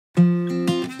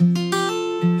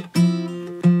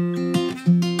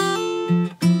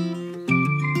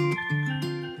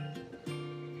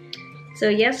So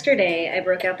yesterday I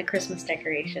broke out the Christmas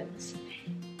decorations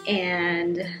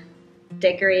and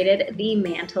decorated the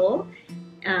mantle.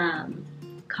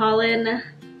 Colin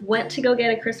went to go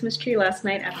get a Christmas tree last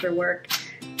night after work,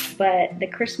 but the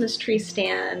Christmas tree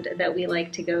stand that we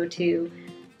like to go to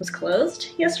was closed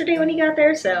yesterday when he got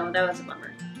there, so that was a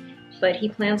bummer. But he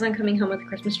plans on coming home with a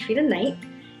Christmas tree tonight,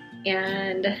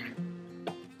 and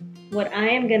what I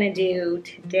am gonna do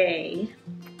today,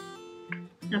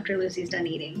 after Lucy's done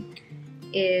eating,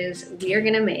 is we are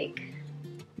gonna make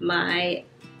my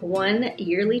one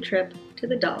yearly trip to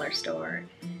the dollar store.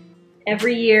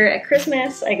 Every year at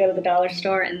Christmas, I go to the dollar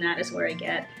store, and that is where I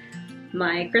get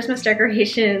my Christmas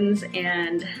decorations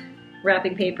and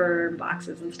wrapping paper,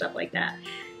 boxes, and stuff like that.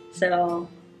 So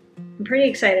I'm pretty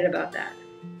excited about that.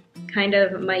 Kind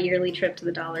of my yearly trip to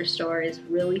the dollar store is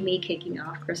really me kicking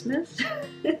off Christmas.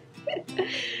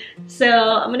 So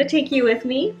I'm gonna take you with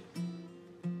me.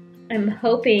 I'm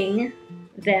hoping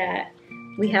that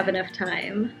we have enough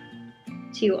time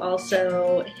to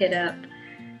also hit up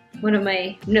one of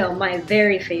my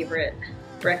very favorite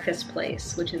breakfast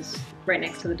place, which is right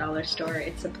next to the dollar store.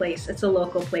 It's a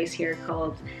local place here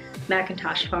called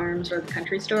Macintosh Farms, or the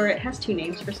Country Store. It has two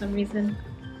names for some reason,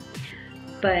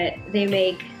 but they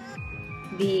make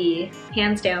the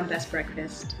hands down best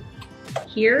breakfast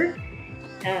here.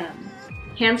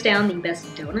 Hands down the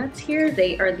best donuts here.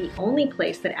 They are the only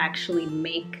place that actually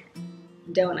make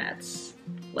donuts,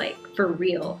 like for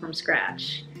real, from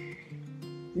scratch.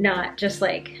 Not just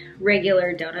like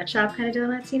regular donut shop kind of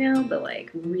donuts, you know, but like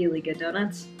really good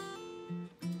donuts.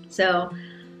 So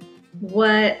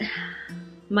what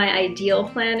my ideal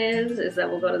plan is that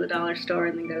we'll go to the dollar store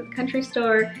and then go to the country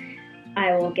store.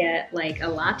 I will get like a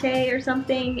latte or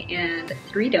something and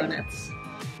 3 donuts.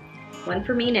 One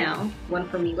for me now, one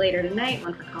for me later tonight,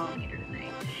 one for Colin later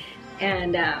tonight.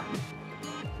 And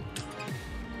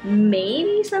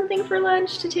maybe something for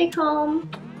lunch to take home.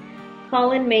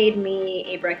 Colin made me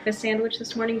a breakfast sandwich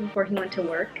this morning before he went to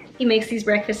work. He makes these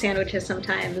breakfast sandwiches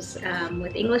sometimes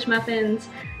with English muffins,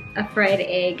 a fried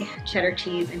egg, cheddar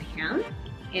cheese, and ham.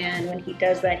 And when he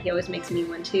does that, he always makes me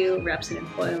one too, wraps it in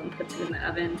foil and puts it in the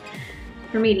oven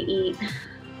for me to eat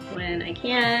when I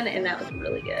can, and that was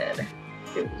really good.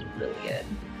 It was really good.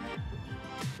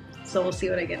 So we'll see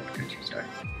what I get at the country store.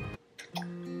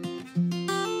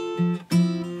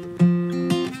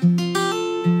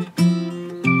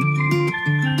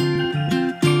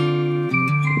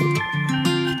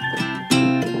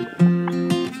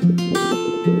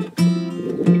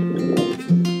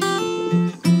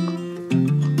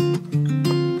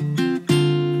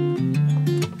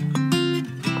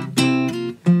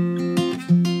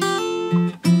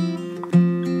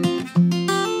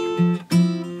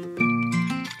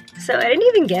 So I didn't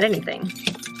even get anything.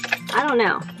 I don't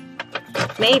know.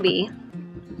 Maybe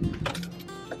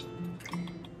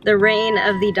the reign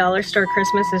of the dollar store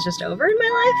Christmas is just over in my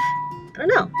life? I don't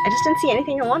know. I just didn't see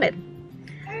anything I wanted.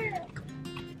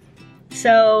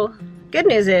 So good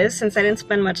news is, since I didn't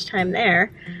spend much time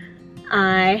there,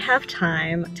 I have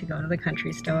time to go to the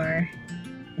country store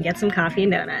and get some coffee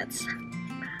and donuts.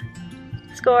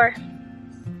 Score!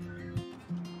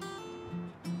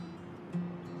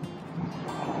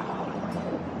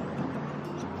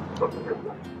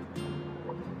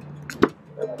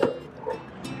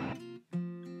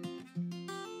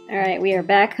 Alright, we are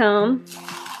back home.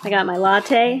 I got my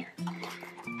latte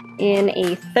in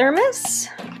a thermos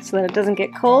so that it doesn't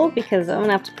get cold, because I'm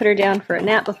gonna have to put her down for a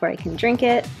nap before I can drink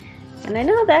it. And I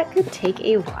know that could take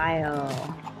a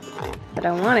while, but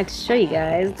I wanted to show you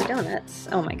guys the donuts.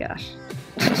 Oh my gosh.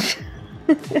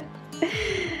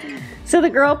 So the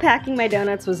girl packing my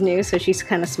donuts was new, so she's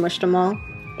kind of smushed them all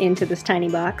into this tiny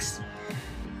box.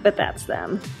 But that's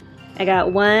them. I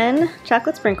got one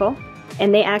chocolate sprinkle,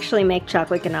 and they actually make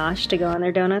chocolate ganache to go on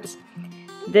their donuts.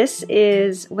 This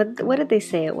is, what did they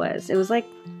say it was? It was like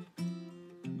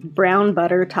brown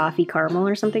butter toffee caramel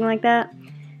or something like that.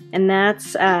 And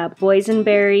that's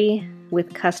boysenberry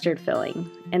with custard filling.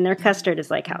 And their custard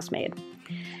is like house-made.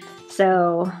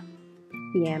 So,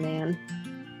 yeah, man.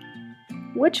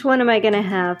 Which one am I gonna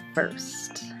have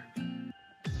first?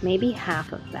 Maybe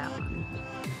half of that one.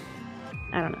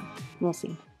 I don't know. We'll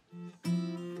see.